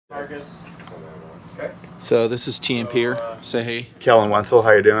Okay. So this is TMP here. Say hey. Kellen Wenzel,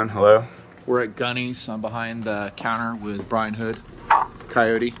 how you doing? Hello. We're at Gunnies. I'm behind the counter with Bryan Hood,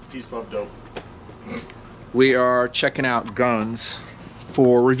 Coyote. Peace, love, dope. We are checking out guns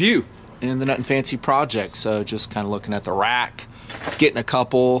for review in the Nutnfancy project. So just kind of looking at the rack, getting a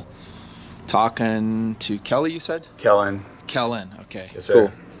couple, talking to Kelly, you said? Kellen. Kellen, okay. Yes, sir.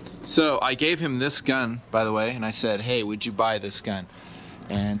 Cool. So I gave him this gun, by the way, and I said, hey, would you buy this gun?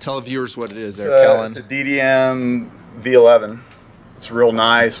 And tell the viewers what it is there, Kellen. It's a DDM V11. It's real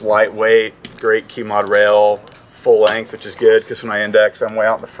nice, lightweight, great key mod rail, full length, which is good because when I index, I'm way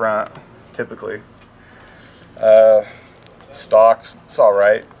out in the front, typically. Stocks, it's all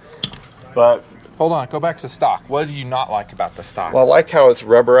right, but hold on, go back to stock. What do you not like about the stock? well, I like how it's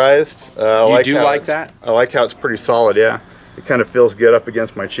rubberized. You do like that? I like how it's pretty solid. Yeah, it kind of feels good up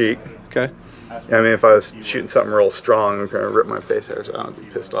against my cheek. Okay. I mean, if I was shooting something real strong, I'm going to rip my face hairs out and be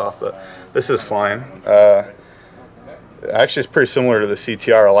pissed off. But this is fine. Actually, it's pretty similar to the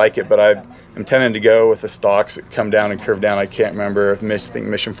CTR. I like it, but I'm tending to go with the stocks that come down and curve down. I can't remember. I think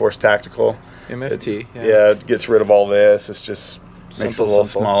Mission Force Tactical. MFT. Yeah, it gets rid of all this. It's just makes it a little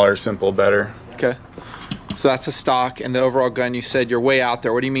smaller, simple, better. Okay. So that's a stock, and the overall gun, you said you're way out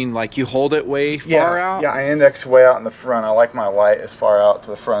there. What do you mean, like you hold it way far out? Yeah, I index way out in the front. I like my light as far out to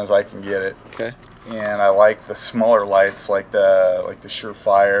the front as I can get it. Okay. And I like the smaller lights, like the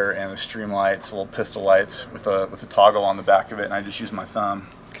Surefire and the Stream lights, little pistol lights with a toggle on the back of it, and I just use my thumb.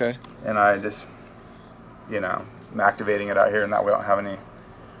 Okay. And I just, I'm activating it out here, and that way I don't have any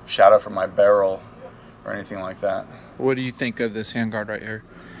shadow from my barrel or anything like that. What do you think of this handguard right here?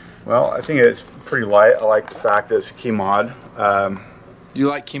 Well, I think it's pretty light. I like the fact that it's a key mod. You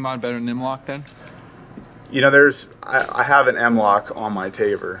like key mod better than M-Lock then? I have an M-Lock on my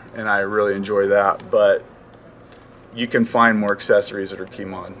Tavor, and I really enjoy that, but you can find more accessories that are key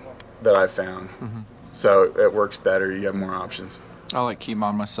mod that I've found. So it works better. You have more options. I like key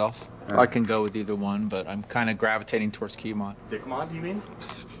mod myself. Yeah. I can go with either one, but I'm kind of gravitating towards key mod. Dick mod, you mean?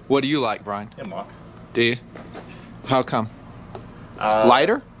 What do you like, Bryan? M-Lock. Do you? How come?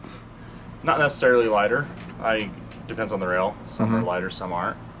 Lighter? Not necessarily lighter. Depends on the rail. Some are lighter, some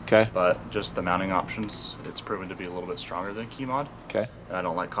aren't. Okay. But just the mounting options, it's proven to be a little bit stronger than key mod. Okay. And I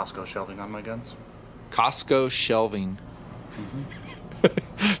don't like Costco shelving on my guns. Costco shelving.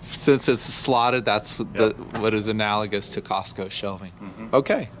 Since it's slotted, that's what is analogous to Costco shelving.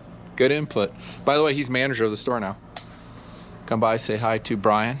 Okay. Good input. By the way, he's manager of the store now. Come by, say hi to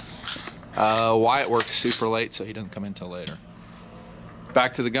Bryan. Wyatt works super late, so he doesn't come in until later.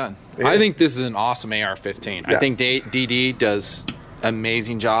 Back to the gun. Yeah. I think this is an awesome AR-15. Yeah. I think DD does an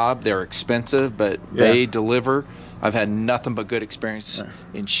amazing job. They're expensive, but they deliver. I've had nothing but good experience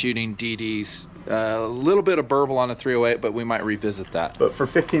in shooting DDs. A little bit of burble on a 308, but we might revisit that. But for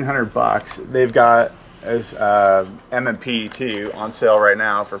 $1,500, they've got as M&P too on sale right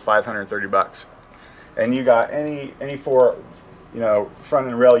now for $530, and you got any four, front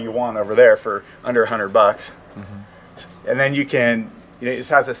and rail you want over there for under $100. And then you can. It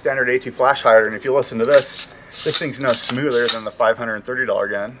just has a standard A2 flash hider, and if you listen to this thing's no smoother than the $530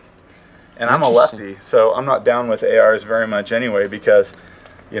 gun. And I'm a lefty, so I'm not down with ARs very much anyway, because,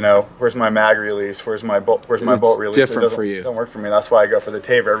 where's my mag release? Where's my bolt release? Different for you. It don't work for me. That's why I go for the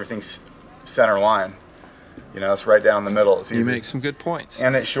Tavor. Everything's center line. It's right down the middle. It's easy. You make some good points.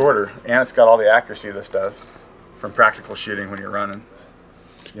 And it's shorter, and it's got all the accuracy this does from practical shooting when you're running.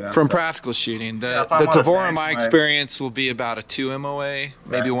 From practical shooting, the Tavor, in my experience, will be about a 2 MOA,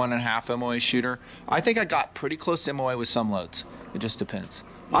 maybe 1.5 MOA shooter. I think I got pretty close to MOA with some loads. It just depends.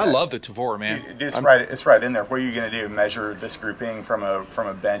 Yeah. I love the Tavor, man. It's right in there. What are you going to do? Measure this grouping from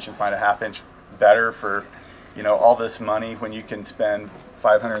a bench and find a ½ inch better for, all this money when you can spend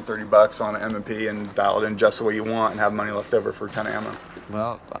 $530 on an M&P and dial it in just the way you want and have money left over for a ton of ammo.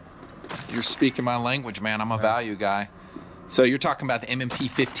 Well, you're speaking my language, man. I'm a value guy. So you're talking about the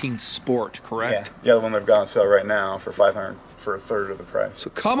M&P15 Sport, correct? Yeah, the one they've got on sale right now for $500 for a third of the price. So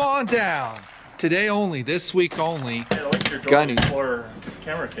come on down. Today only, this week only. I like your Golden Explorer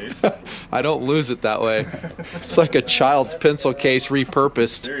camera case. I don't lose it that way. It's like a child's pencil case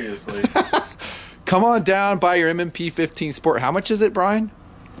repurposed. Seriously. Come on down, buy your M&P15 Sport. How much is it, Bryan?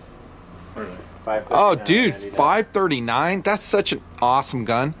 Oh, dude, $539. That's such an awesome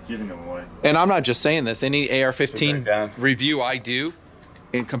gun. Giving them away. And I'm not just saying this. Any AR-15 review I do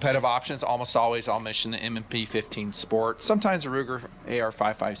in competitive options, almost always I'll mention the M&P15 Sport. Sometimes a Ruger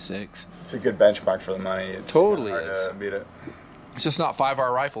AR-556. It's a good benchmark for the money. It's totally hard is. to beat it. It's just not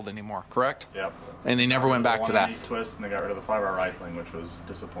 5R rifled anymore, correct? Yep. And they never went back to that. Twist, and they got rid of the 5R rifling, which was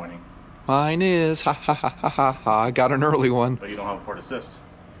disappointing. Mine is, ha ha ha ha ha. I got an early one. But you don't have a port assist.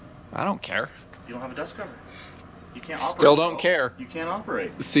 I don't care. You don't have a dust cover. You can't operate. Still don't care. You can't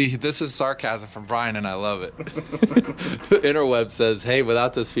operate. See, this is sarcasm from Bryan, and I love it. Interweb says, hey,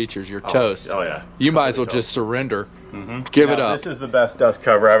 without those features, you're toast. Oh, yeah. You might as well just surrender. Give it up. This is the best dust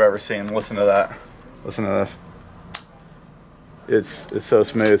cover I've ever seen. Listen to that. Listen to this. It's so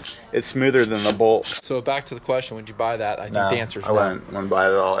smooth. It's smoother than the bolt. So back to the question, would you buy that? I think the answer is no. I wouldn't buy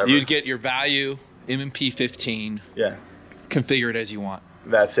it at all, ever. You'd get your value M&P 15. Yeah. Configure it as you want.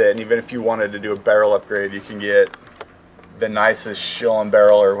 That's it. And even if you wanted to do a barrel upgrade, you can get the nicest Schillen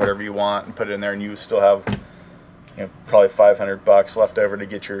barrel or whatever you want and put it in there, and you still have, you know, probably $500 left over to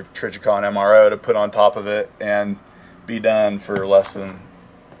get your Trijicon MRO to put on top of it and be done for less than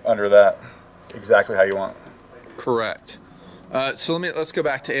under that. Exactly how you want. Correct. So let's go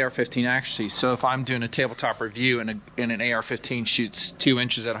back to AR-15 accuracy. So if I'm doing a tabletop review and an AR-15 shoots 2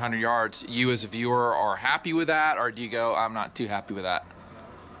 inches at 100 yards, you as a viewer are happy with that, or do you go, I'm not too happy with that?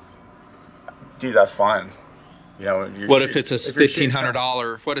 Dude, that's fine. You know, what if it's a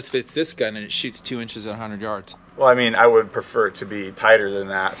 $1,500? What if it's this gun and it shoots 2 inches at 100 yards? Well, I mean, I would prefer it to be tighter than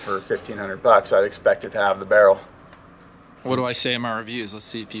that for $1,500. I'd expect it to have the barrel. What do I say in my reviews? Let's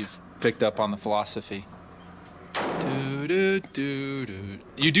see if you've picked up on the philosophy. You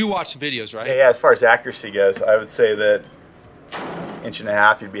do watch the videos, right? Yeah, as far as accuracy goes, I would say that 1.5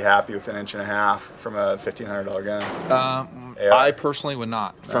 inches, you'd be happy with 1.5 inches from a $1,500 gun. I personally would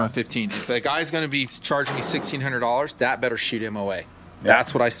not from a 15. If the guy's going to be charging me $1,600, that better shoot MOA. Yeah.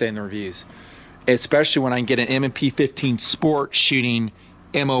 That's what I say in the reviews. Especially when I can get an M&P 15 Sport shooting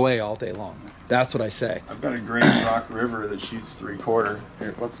MOA all day long. That's what I say. I've got a Great Rock River that shoots 3/4.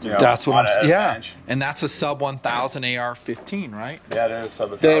 Here, let's do. That's what I'm saying. Yeah, and that's a sub 1000 AR-15, right? Yeah, it is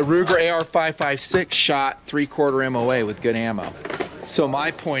sub 1000. The Ruger AR-556 shot 3/4 MOA with good ammo. So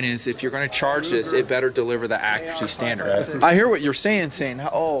my point is, if you're going to charge this, it better deliver the accuracy standard. Right. I hear what you're saying,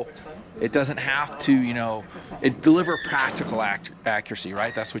 oh, it doesn't have to, you know, it deliver practical accuracy,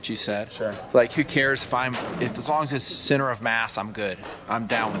 right? That's what you said. Sure. Like, who cares if as long as it's center of mass, I'm good. I'm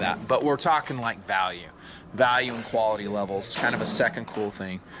down with that. But we're talking like value and quality levels, kind of a second cool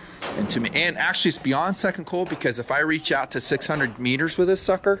thing. And to me, and actually it's beyond second cool, because if I reach out to 600 meters with this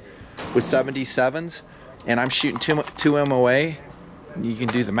sucker with 77s and I'm shooting two MOA, you can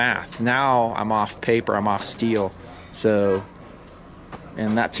do the math. Now I'm off paper, I'm off steel. So,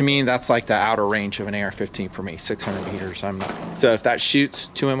 and that, to me, that's like the outer range of an AR-15 for me, 600 meters. I'm not. So if that shoots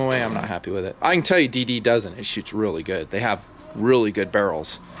 2 MOA, I'm not happy with it. I can tell you DD doesn't. It shoots really good. They have really good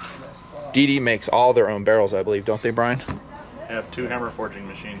barrels. DD makes all their own barrels, I believe, don't they, Bryan? They have 2 hammer forging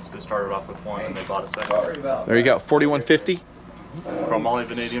machines. They started off with 1 and they bought a second. There you go, 4150. Chromoly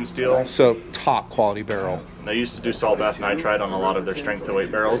vanadium steel. So top quality barrel. They used to do salt bath nitride on a lot of their strength to weight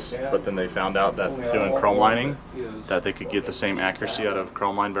barrels, but then they found out that doing chrome lining, that they could get the same accuracy out of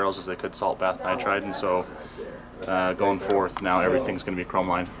chrome line barrels as they could salt bath nitride, and so going forth, now everything's going to be chrome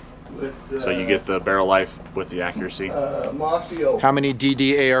lined. So you get the barrel life with the accuracy. How many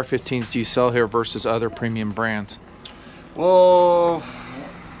DD AR-15s do you sell here versus other premium brands? Well,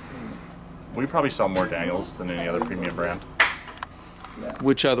 we probably sell more Daniels than any other premium brand.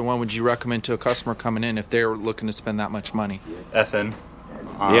 Which other one would you recommend to a customer coming in if they're looking to spend that much money? FN.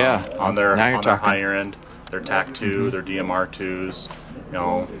 Yeah. On their higher end, their TAC-2, their DMR-2s. You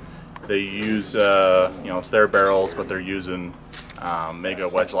know, they use, you know, it's their barrels, but they're using mega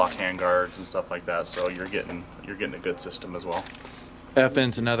wedge lock handguards and stuff like that. So you're getting a good system as well.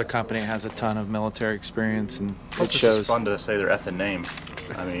 FN's another company that has a ton of military experience, and Plus, it shows. It's just fun to say their FN name.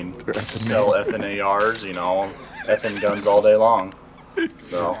 I mean, sell FN ARs, you know, FN guns all day long.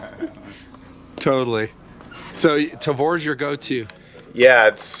 So Totally. So Tavor's your go-to. Yeah,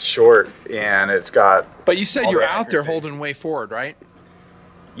 it's short and it's got. But you said all you're the out there accuracy. holding way forward, right?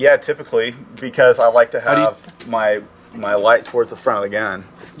 Yeah, typically, because I like to have my light towards the front of the gun.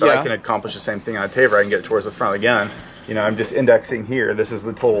 But Yeah. I can accomplish the same thing on a Tavor. I can get it towards the front of the gun. You know, I'm just indexing here. This is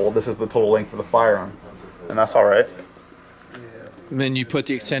the total length of the firearm, and that's all right. And then you put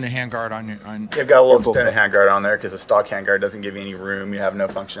the extended handguard on your. You've got a little extended handguard on there because the stock handguard doesn't give you any room. You have no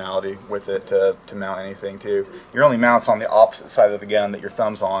functionality with it to mount anything to. Your only mount's on the opposite side of the gun that your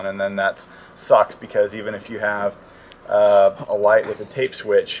thumb's on, and then that sucks because even if you have a light with a tape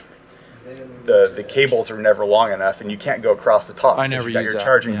switch, the cables are never long enough, and you can't go across the top. I never you got use your that,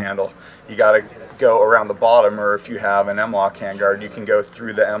 charging handle. You got to go around the bottom, or if you have an M-lock handguard, you can go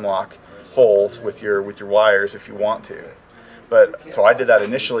through the M-lock holes with your wires if you want to. But so I did that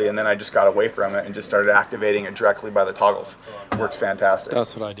initially, and then I just got away from it and just started activating it directly by the toggles. It works fantastic.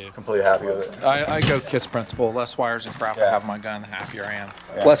 That's what I do. Completely happy with it. I go KISS principle. Less wires and crap I Yeah. have in my gun, the happier I am.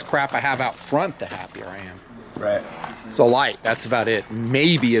 Yeah. Less crap I have out front, the happier I am. Right. So light, that's about it.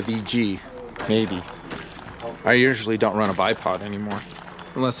 Maybe a VG, maybe. I usually don't run a bipod anymore,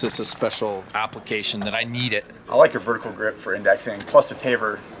 unless it's a special application that I need it. I like a vertical grip for indexing, plus a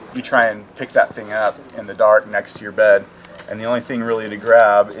Tavor. You try and pick that thing up in the dark next to your bed, and the only thing really to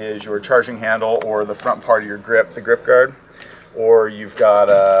grab is your charging handle or the front part of your grip, the grip guard, or you've got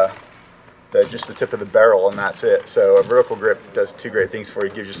just the tip of the barrel, and that's it. So a vertical grip does two great things for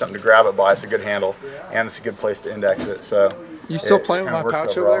you. It gives you something to grab it by. It's a good handle, and it's a good place to index it. So you still playing with my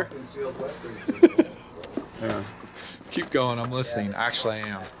pouch over there? Yeah. Keep going. I'm listening. Actually, I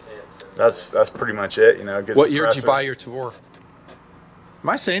am. That's pretty much it. You know. Good what year did you suppressor. buy your Tavor? Am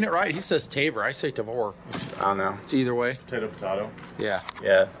I saying it right? He says Tavor. I say Tavor. I don't know. It's either way. Potato. Yeah.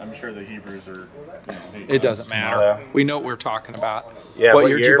 Yeah. I'm sure the Hebrews are. It doesn't matter. Yeah. We know what we're talking about. Yeah. What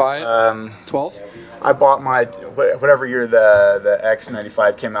year did you buy it? 12? I bought my, whatever year the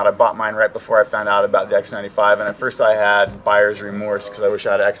X95 came out, I bought mine right before I found out about the X95, and at first I had buyer's remorse because I wish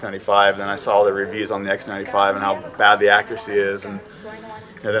I had an X95. Then I saw the reviews on the X95 and how bad the accuracy is, and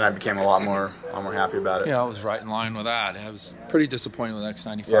then I became a lot more happy about it. Yeah, I was right in line with that. I was pretty disappointed with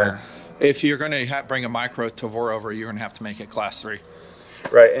X95. Yeah. If you're going to bring a micro Tavor over, you're going to have to make it class 3.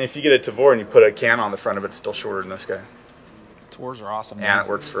 Right, and if you get a Tavor and you put a can on the front of it, it's still shorter than this guy. Tavors are awesome. And it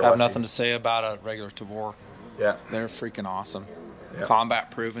works for I have lefty. nothing to say about a regular Tavor. Yeah. They're freaking awesome. Yeah.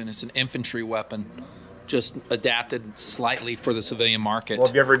 Combat proven. It's an infantry weapon, just adapted slightly for the civilian market. Well,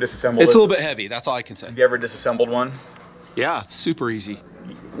 have you ever disassembled It's it? a little bit heavy. That's all I can say. Have you ever disassembled one? Yeah, it's super easy.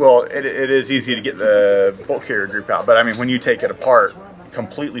 Well, it is easy to get the bolt carrier group out, but I mean, when you take it apart,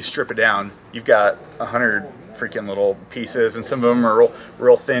 completely strip it down, you've got 100 freaking little pieces, and some of them are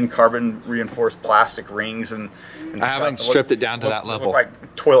real thin carbon reinforced plastic rings and I haven't stripped it down to that level. Look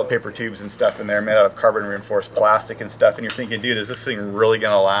like toilet paper tubes and stuff in there made out of carbon reinforced plastic and stuff, and you're thinking, dude, is this thing really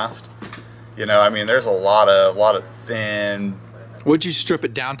gonna last? You know, I mean, there's a lot of thin. Would you strip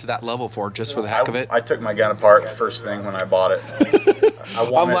it down to that level for, just for the heck of it? I took my gun apart first thing when I bought it. I'm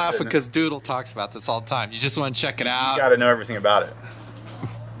laughing because Doodle talks about this all the time. You just want to check it out. You got to know everything about it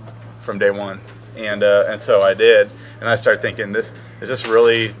from day one, and so I did, and I started thinking, is this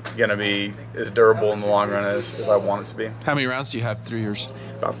really gonna be as durable in the long run as I want it to be? How many rounds do you have through yours?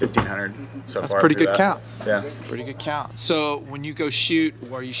 About 1,500 so That's far. pretty through good that. count. Yeah. Pretty good count. So when you go shoot,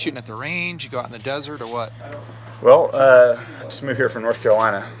 are you shooting at the range? You go out in the desert or what? Well, I just moved here from North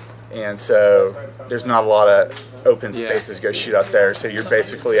Carolina, and so there's not a lot of open spaces to go shoot out there. So you're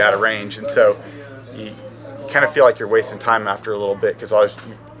basically out of range, and so you kind of feel like you're wasting time after a little bit because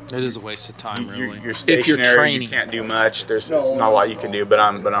it is a waste of time, really. You're if you're stationary, training. you can't do much. There's not a lot you can do, but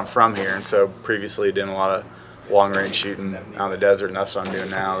I'm from here, and so previously doing a lot of long range shooting out in the desert, and that's what I'm doing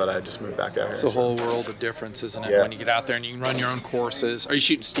now that I just moved back out here. It's a whole world of difference, isn't it? Yeah. When you get out there and you can run your own courses. Are you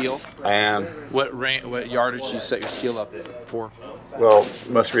shooting steel? I am. What yardage do you set your steel up for? Well,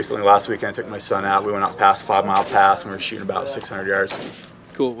 most recently last weekend I took my son out. We went out past 5 Mile Pass, and we were shooting about 600 yards.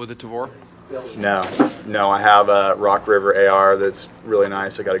 Cool. With the Tavor? No, I have a Rock River AR that's really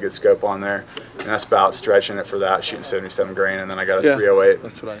nice. I got a good scope on there, and that's about stretching it for that, shooting 77 grain, and then I got a 308.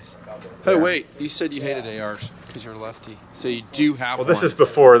 That's what I said. Hey, wait, you said you hated ARs because you're a lefty, so you do have Well, this is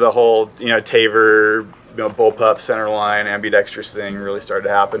before the whole, Tavor, bullpup, center line, ambidextrous thing really started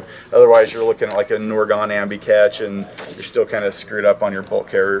to happen. Otherwise, you're looking at like a Norgon ambi catch, and you're still kind of screwed up on your bolt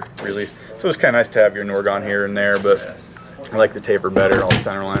carrier release. So it's kind of nice to have your Norgon here and there, but I like the Tavor better, all the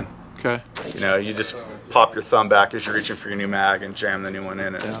center line. Okay. You just pop your thumb back as you're reaching for your new mag and jam the new one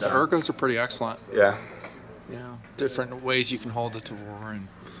in. And The stuff. ergos are pretty excellent. Yeah. Yeah, different ways you can hold the Tavor and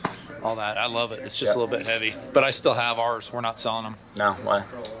all that. I love it. It's just a little bit heavy, but I still have ours. We're not selling them. No, why?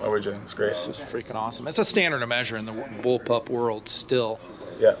 Why would you? It's great. It's just freaking awesome. It's a standard of measure in the bullpup world still.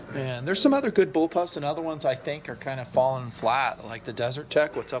 Yeah. And there's some other good bullpups, and other ones I think are kind of falling flat, like the Desert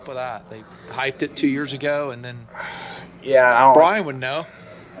Tech. What's up with that? They hyped it 2 years ago, and then Bryan would know.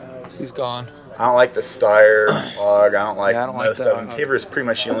 He's gone. I don't like the Steyr log. I don't like I don't like most that. of them. Tavor is pretty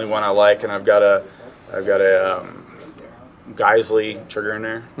much the only one I like, and I've got a Geisley trigger in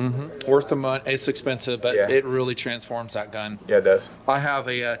there. Worth the money. It's expensive, but it really transforms that gun. Yeah, it does. I have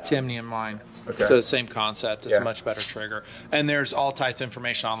a Timney in mine. Okay. So the same concept. It's a much better trigger. And there's all types of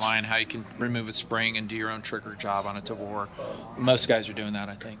information online how you can remove a spring and do your own trigger job on a Tavor. Most guys are doing that,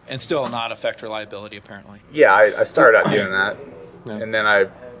 I think. And still not affect reliability, apparently. Yeah, I started out doing that, Yeah. and then I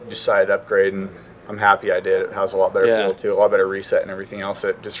decided to upgrade, and I'm happy I did. It has a lot better feel to it, a lot better reset and everything else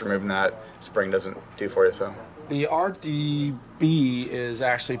that just removing that spring doesn't do for you. So The RDB is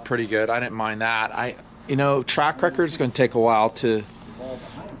actually pretty good. I didn't mind that. Track record is going to take a while to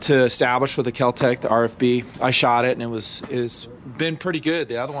establish with the KelTec, the RFB. I shot it, and it was been pretty good.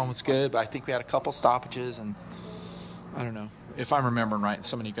 The other one was good, but I think we had a couple stoppages, and I don't know if I'm remembering right.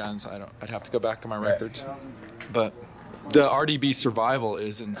 So many guns, I'd have to go back to my records. But the RDB survival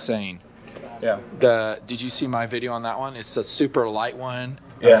is insane. Yeah. Did you see my video on that one? It's a super light one.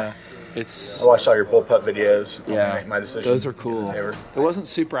 Yeah. I watched all your bullpup videos. Yeah. Make my decision. Those are cool. It wasn't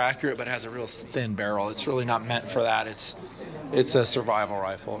super accurate, but it has a real thin barrel. It's really not meant for that. It's a survival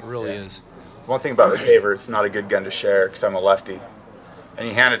rifle. It really is. One thing about the Tavor, it's not a good gun to share because I'm a lefty. And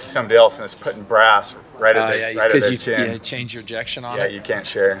you hand it to somebody else and it's putting brass right at their chin. Yeah, change your ejection on it. Yeah, you can't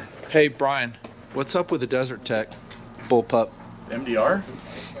share. Hey, Brian, what's up with the Desert Tech bullpup? MDR?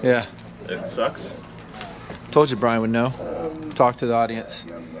 Yeah. It sucks. Told you Brian would know. Talk to the audience.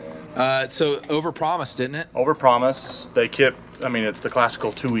 So overpromised, didn't it? Overpromise. They kept, I mean, it's the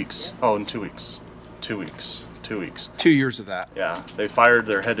classical 2 weeks. Oh, in 2 weeks. 2 weeks. 2 weeks. 2 years of that. Yeah. They fired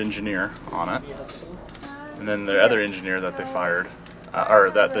their head engineer on it. And then the other engineer that they fired,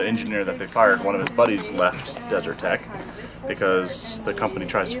 the engineer that they fired, one of his buddies left Desert Tech because the company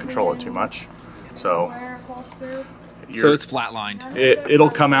tries to control it too much. So it's flatlined. It'll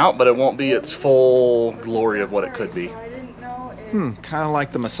come out, but it won't be its full glory of what it could be. Kind of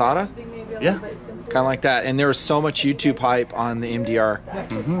like the Masada? Yeah. Kind of like that. And there was so much YouTube hype on the MDR.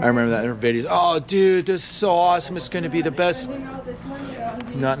 I remember that. There were videos. Oh, dude, this is so awesome. It's going to be the best.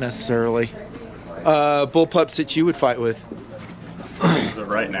 Not necessarily. Bullpups that you would fight with? As of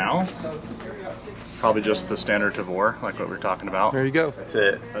right now, probably just the standard Tavor, like what we were talking about. There you go. That's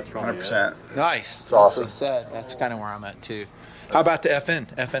it. That's probably 100%. Nice. It's awesome. That's kind of where I'm at too. How about the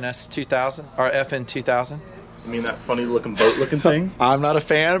FNS 2000 or FN 2000? You mean that funny looking boat looking thing? I'm not a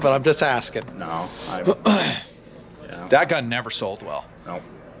fan, but I'm just asking. No. Yeah. That gun never sold well. No.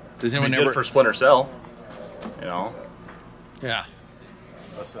 Does anyone did it for Splinter Cell? You know. Yeah.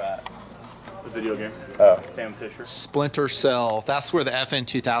 What's that? The video game. Oh. Sam Fisher. Splinter Cell. That's where the FN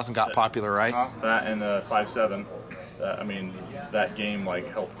 2000 got popular, right? That and the 5.7. I mean, that game like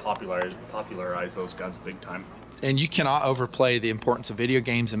helped popularize those guns big time. And you cannot overplay the importance of video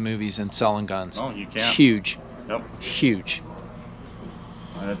games and movies and selling guns. Oh, you can't. Huge. Yep. Huge.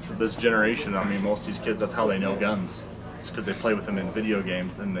 And it's this generation. I mean, most of these kids, that's how they know guns. It's because they play with them in video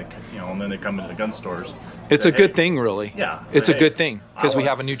games, and and then they come into the gun stores. It's a good thing, really. Yeah. It's a good thing because we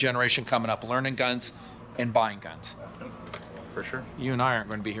have a new generation coming up, learning guns and buying guns. For sure. You and I aren't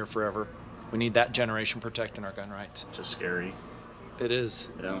going to be here forever. We need that generation protecting our gun rights. It's just scary. It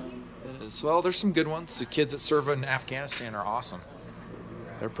is. Yeah. It is. Well, there's some good ones. The kids that serve in Afghanistan are awesome.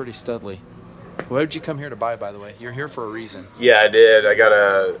 They're pretty studly. What did you come here to buy, by the way? You're here for a reason. Yeah, I did. I got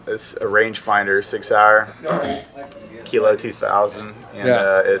a rangefinder 6-hour Kilo 2000,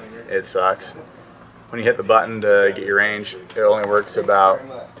 and it sucks. When you hit the button to get your range, it only works about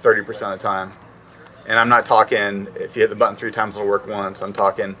 30% of the time. And I'm not talking if you hit the button 3 times, it'll work once. I'm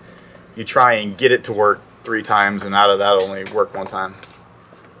talking you try and get it to work 3 times, and out of that, it'll only work 1 time.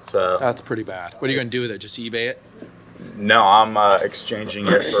 So that's pretty bad. What are you going to do with it? Just eBay it? No, I'm exchanging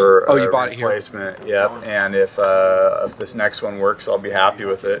it for you bought replacement. It here? Yep. And if this next one works, I'll be happy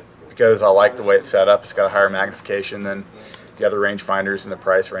with it because I like the way it's set up. It's got a higher magnification than the other rangefinders in the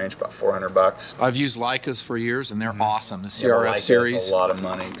price range, about $400. I've used Leicas for years, and they're awesome. The CRF series. It's a lot of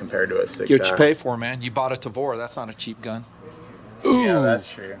money compared to a 6-hour. Get what you pay for, man. You bought a Tavor. That's not a cheap gun. Ooh, yeah,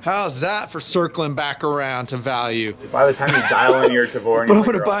 that's true. How's that for circling back around to value? By the time you dial in your Tavor, but I'm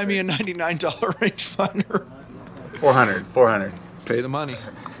going to buy me a $99 rangefinder. 400. Pay the money.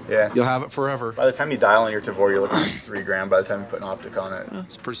 Yeah. You'll have it forever. By the time you dial in your Tavor, you're looking at $3,000 by the time you put an optic on it.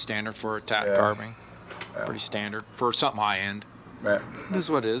 It's pretty standard for a tack carbine. Yeah. Pretty standard for something high end. Right. It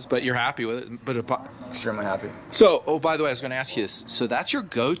is what it is, but you're happy with it. But extremely happy. So, by the way, I was going to ask you this. So that's your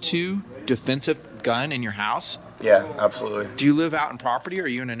go-to defensive gun in your house? Yeah, absolutely. Do you live out in property or are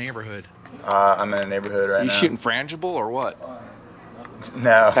you in a neighborhood? I'm in a neighborhood right now. Are you shooting frangible or what?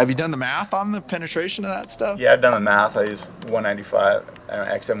 No. Have you done the math on the penetration of that stuff? Yeah, I've done the math. I use 195,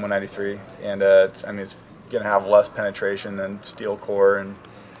 XM 193, and I mean it's gonna have less penetration than steel core, and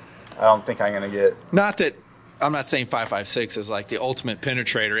I don't think I'm gonna get. Not that I'm not saying 5.56 is like the ultimate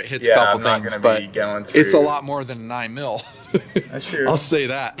penetrator. It hits a couple things, but going through. It's a lot more than a 9 mil. That's true. I'll say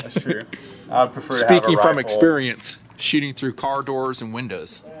that. That's true. I prefer. Speaking from experience, shooting through car doors and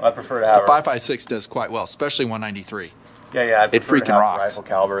windows. I prefer to have the 5.56 does quite well, especially 193. Yeah, I prefer it freaking to have rocks. A rifle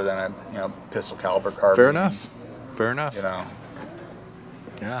caliber than a pistol caliber carbine. Fair enough. Fair enough.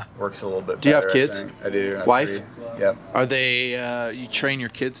 Yeah. Works a little bit. Do you have kids? I do. I have Wife? 3. Yep. Are they? You train your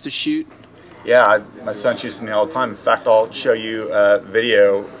kids to shoot? Yeah, my son shoots me all the time. In fact, I'll show you a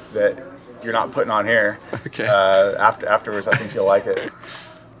video that you're not putting on here. Okay. Afterwards, I think you'll like it.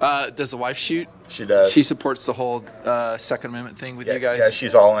 Does the wife shoot? She does. She supports the whole Second Amendment thing with you guys? Yeah,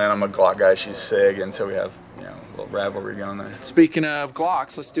 she's all in. I'm a Glock guy. She's SIG, and so we have, you know, a little rivalry going there. Speaking of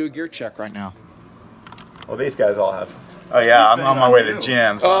Glocks, let's do a gear check right now. Well, these guys all have. Oh, yeah, I'm on my way to the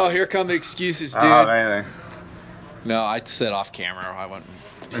gym. So. Oh, here come the excuses, dude. I don't have anything. No, I said off camera. I went.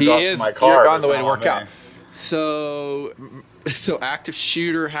 My car you're on the way to work out. So active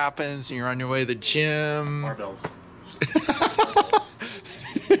shooter happens, and you're on your way to the gym. Barbells.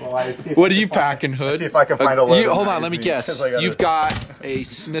 What are you packing, Hood? See if I can find a load. Hold on, let me guess. You've got a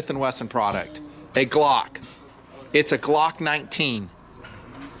Smith & Wesson product, a Glock. It's a Glock 19,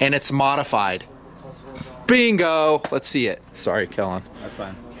 and it's modified. Bingo! Let's see it. Sorry, Kellen. That's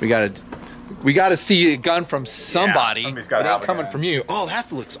fine. We gotta see a gun from somebody. Yeah, somebody's gotta it ain't have a coming gun. from you. Oh,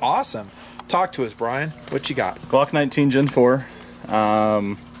 that looks awesome. Talk to us, Brian. What you got? Glock 19 Gen 4.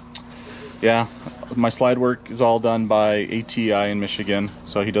 Yeah, my slide work is all done by ATI in Michigan,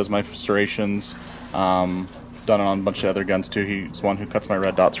 so he does my serrations. Done it on a bunch of other guns too. He's one who cuts my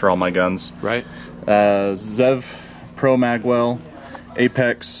red dots for all my guns. Right. Zev Pro Magwell,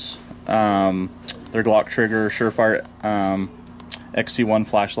 Apex, their Glock trigger, Surefire XC1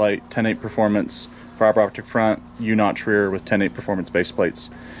 flashlight, 10.8 performance, fiber optic front, U-notch rear with 10.8 performance base plates,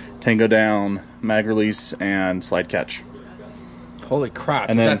 Tango down, mag release, and slide catch. Holy crap.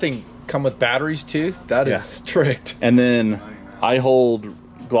 And Does then, that thing come with batteries too? That is strict. And then I hold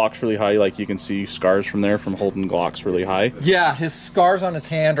Glocks really high, like you can see scars from there from holding Glocks really high. Yeah, his scars on his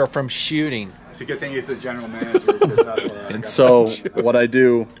hand are from shooting. It's a good thing he's the general manager. And so what I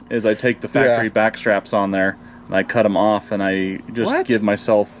do is I take the factory back straps on there and I cut them off and I just give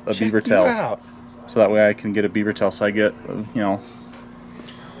myself a beaver tail. Out. So that way I can get a beaver tail. So I get, you know,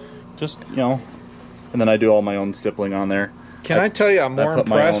 and then I do all my own stippling on there. Can I tell you, I'm more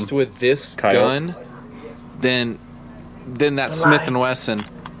impressed with this gun than that Smith & Wesson.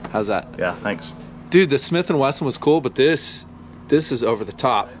 How's that? Yeah, thanks. Dude, the Smith & Wesson was cool, but this is over the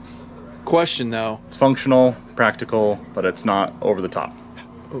top. Question though. It's functional, practical, but it's not over the top.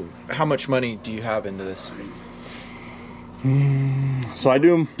 Ooh, how much money do you have into this? So I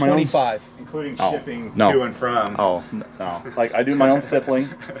do my 25. Including shipping no. to and from. Oh, no. Like, I do my own stippling.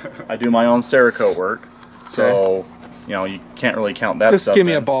 I do my own Cerakote work. So, you know, you can't really count that stuff. Just give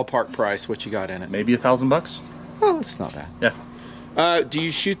me a ballpark price, what you got in it. Maybe $1,000. Oh, that's not bad. Yeah. Do you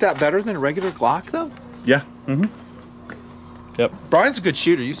shoot that better than a regular Glock, though? Yeah. Mm-hmm. Yep. Brian's a good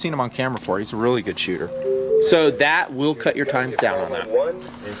shooter. You've seen him on camera before. He's a really good shooter. So that will cut your times down on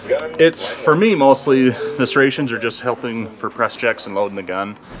that. It's, for me, mostly the serrations are just helping for press checks and loading the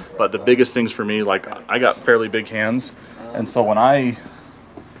gun. But the biggest things for me, like, I got fairly big hands. And so when I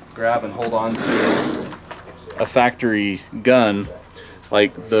grab and hold on to a factory gun,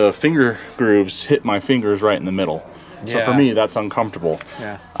 like, the finger grooves hit my fingers right in the middle. So for me, that's uncomfortable.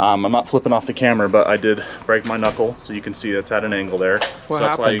 Yeah. I'm not flipping off the camera, but I did break my knuckle, so you can see it's at an angle there. What so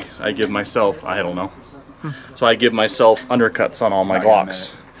that's happened? why I give myself, I don't know. So I give myself undercuts on all my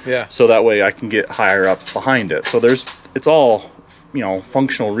Glocks. Yeah. So that way I can get higher up behind it. So it's all, you know,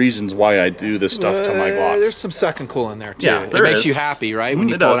 functional reasons why I do this stuff to my Glocks. There's some second cool in there too. Yeah, it there makes is. you happy, right? When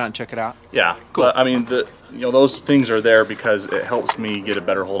you pull it out and check it out. Yeah. Cool. But I mean, those things are there because it helps me get a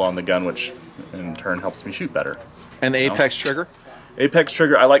better hold on the gun, which in turn helps me shoot better. And the Apex trigger? Apex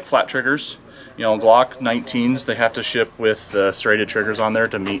trigger, I like flat triggers. You know, Glock 19s, they have to ship with serrated triggers on there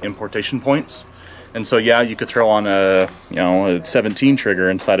to meet importation points. And so, yeah, you could throw on a 17 trigger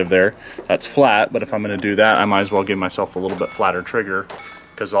inside of there. That's flat, but if I'm going to do that, I might as well give myself a little bit flatter trigger,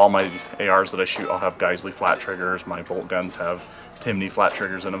 because all my ARs that I shoot, I'll have Geisley flat triggers. My bolt guns have Timney flat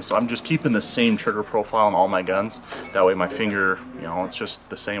triggers in them. So I'm just keeping the same trigger profile on all my guns. That way my finger, you know, it's just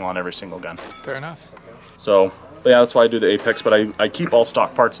the same on every single gun. Fair enough. So, yeah, that's why I do the Apex, but I keep all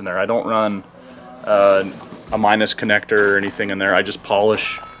stock parts in there. I don't run a minus connector or anything in there. I just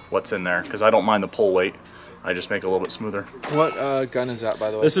polish what's in there because I don't mind the pull weight. I just make it a little bit smoother. What gun is that, by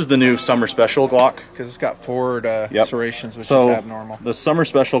the way? This is the new Summer Special Glock. Because it's got forward serrations, which is abnormal. The Summer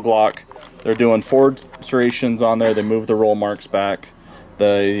Special Glock, they're doing forward serrations on there. They moved the roll marks back.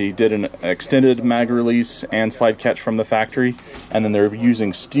 They did an extended mag release and slide catch from the factory, and then they're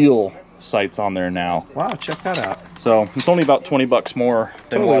using steel sights on there now. Wow, check that out. So it's only about $20 more.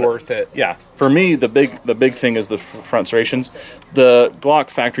 Totally worth it. Yeah, for me the big thing is the front serrations. The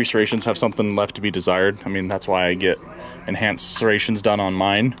Glock factory serrations have something left to be desired. I mean, that's why I get enhanced serrations done on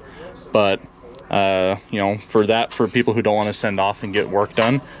mine. But you know, for people who don't want to send off and get work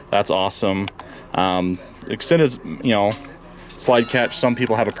done, that's awesome. Extended, you know, slide catch. Some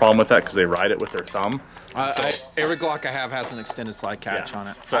people have a problem with that because they ride it with their thumb. Every Glock I have has an extended slide catch on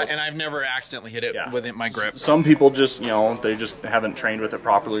it, and I've never accidentally hit it with my grip. Some people just, you know, they just haven't trained with it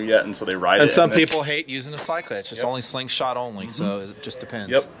properly yet, and so they ride it. And some people hate using a slide catch. It's only slingshot only, so it just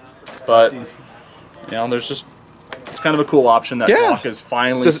depends. Yep. But you know, there's just, it's kind of a cool option that Glock is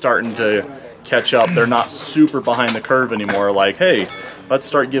finally starting to catch up. They're not super behind the curve anymore. Like, hey, let's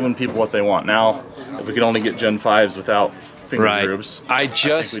start giving people what they want. Now, if we could only get Gen 5s without finger grooves, I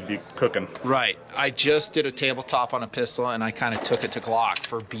think we'd be cooking. Right. I just did a tabletop on a pistol, and I kind of took it to Glock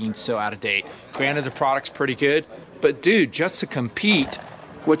for being so out of date. Granted, the product's pretty good, but dude, just to compete,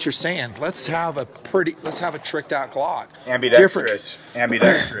 what you're saying, let's have a tricked out Glock. Ambidextrous.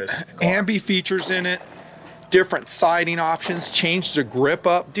 Ambi features in it. Different sighting options, change the grip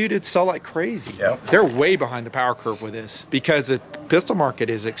up. Dude, it'd sell like crazy. Yep. They're way behind the power curve with this because the pistol market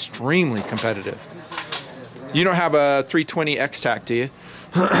is extremely competitive. You don't have a 320 X-Tac, do you?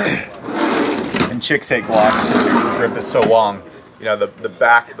 And chicks hate Glocks because the grip is so long. You know, the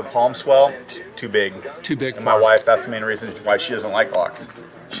back, the palm swell, too big. Too big. And my wife, that's the main reason why she doesn't like Glocks.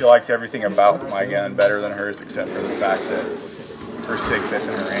 She likes everything about my gun better than hers, except for the fact that her SIG fits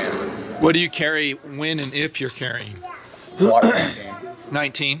in her hand. What do you carry when and if you're carrying? Glock 19.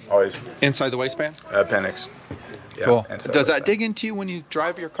 19? Always. Inside the waistband? Appendix. Yeah, cool. Does that dig into you when you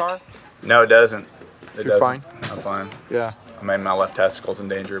drive your car? No, it doesn't. You're fine? I'm fine. Yeah. I mean, my left testicle's in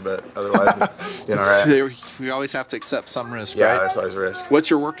danger, but otherwise, it's doing all right. We always have to accept some risk, right? Yeah, there's always risk. What's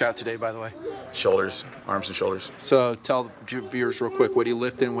your workout today, by the way? Shoulders, arms and shoulders. So tell the viewers real quick, what are you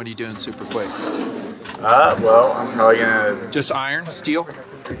lifting, what are you doing super quick? Well, I'm probably gonna... Just iron, steel?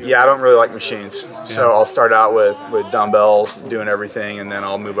 Yeah, I don't really like machines. So I'll start out with dumbbells, doing everything, and then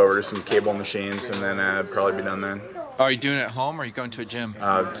I'll move over to some cable machines, and then probably be done then. Are you doing it at home, or are you going to a gym?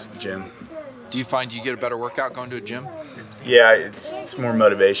 Gym. Do you find you get a better workout going to a gym? Yeah, it's more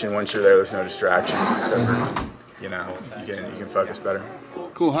motivation. Once you're there, there's no distractions, except for, you know, you can focus better.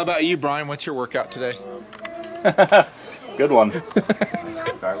 Cool. How about you, Brian? What's your workout today? Good one.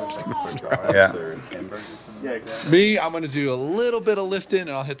 Yeah. Me, I'm going to do a little bit of lifting,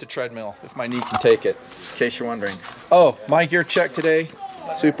 and I'll hit the treadmill if my knee can take it, in case you're wondering. Oh, my gear check today,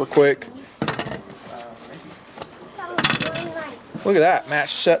 super quick. Look at that,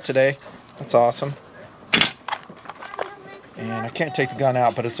 match set today. That's awesome. And I can't take the gun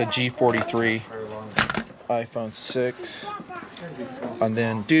out, but it's a G43 iPhone 6. And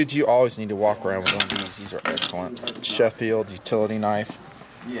then, dude, you always need to walk around with one of these. These are excellent. Sheffield utility knife.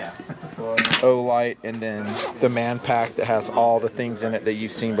 O-Light, and then the man pack that has all the things in it that you've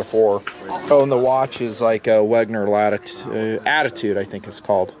seen before. Oh, and the watch is like a Wegner Attitude, I think it's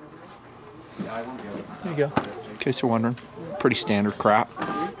called. There you go. In case you're wondering. Pretty standard crap.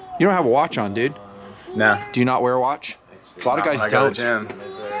 You don't have a watch on, dude. No. Do you not wear a watch? A lot of guys don't.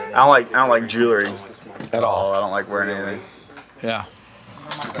 I don't like jewelry at all. I don't like wearing anything. Yeah.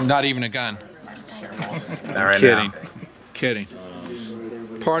 Not even a gun. Not right now. Kidding.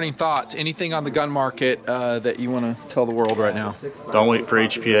 Parting thoughts. Anything on the gun market that you want to tell the world right now? Don't wait for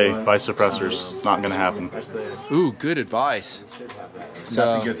HPA. Buy suppressors. It's not going to happen. Ooh, good advice.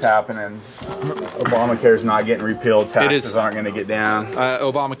 Nothing good's happening. Obamacare's not getting repealed. Taxes aren't going to get down.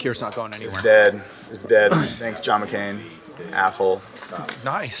 Obamacare's not going anywhere. It's dead. It's dead. Thanks, John McCain. Asshole.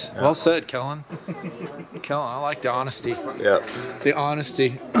 Nice. Well said, Kellen. Kellen, I like the honesty. Yep. The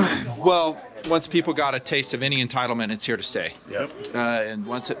honesty. Well, once people got a taste of any entitlement, it's here to stay. Yep. And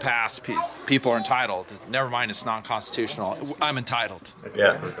once it passed, people are entitled. Never mind, it's non-constitutional. I'm entitled.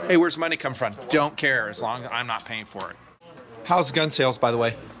 Yeah. Hey, where's money come from? Don't care as long as I'm not paying for it. How's gun sales, by the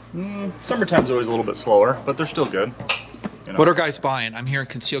way? Summertime's always a little bit slower, but they're still good. You know. What are guys buying? I'm hearing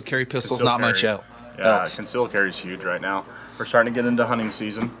concealed carry pistols, not much out. Yeah, concealed carry is huge right now. We're starting to get into hunting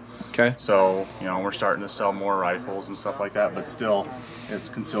season. Okay. So, you know, we're starting to sell more rifles and stuff like that, but still, it's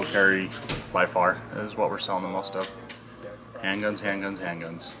concealed carry by far is what we're selling the most of. Handguns, handguns,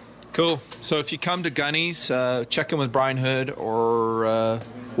 handguns. Cool. So if you come to Gunnies, check in with Bryan Hood or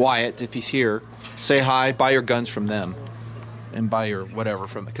Wyatt if he's here. Say hi, buy your guns from them. And buy your whatever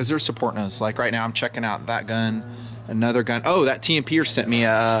from because they're supporting us. Like right now, I'm checking out that gun, another gun. Oh, that TMPer sent me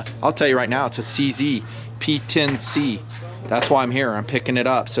I'll tell you right now, it's a CZ P10C. That's why I'm here. I'm picking it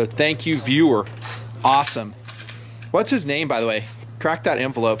up. So thank you, viewer. Awesome. What's his name, by the way? Crack that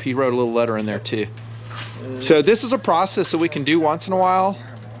envelope. He wrote a little letter in there too. So this is a process that we can do once in a while.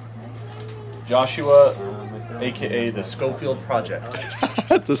 Joshua, aka the Schofield Project.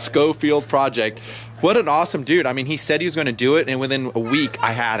 The Schofield Project. What an awesome dude. I mean, he said he was going to do it, and within a week,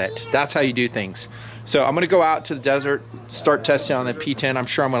 I had it. That's how you do things. So I'm going to go out to the desert, start testing on the P10. I'm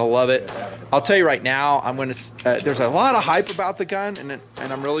sure I'm going to love it. I'll tell you right now, I'm going to. There's a lot of hype about the gun, and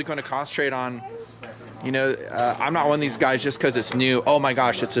I'm really going to concentrate on You know, I'm not one of these guys just because it's new. Oh my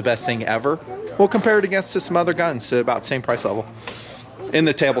gosh, it's the best thing ever. We'll compare it against some other guns to about the same price level. In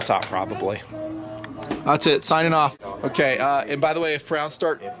the tabletop, probably. That's it, signing off. Okay, and by the way, if rounds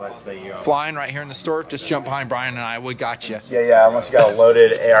start flying right here in the store, just jump behind Brian and I. We got you. Yeah, unless you got a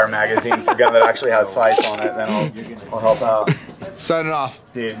loaded AR magazine for a gun that actually has sights on it, then I'll help out. Signing off.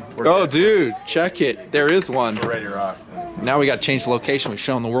 Dude, oh, dude, check it. There is one. We're ready to rock. Now we got to change the location. We've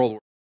shown the world.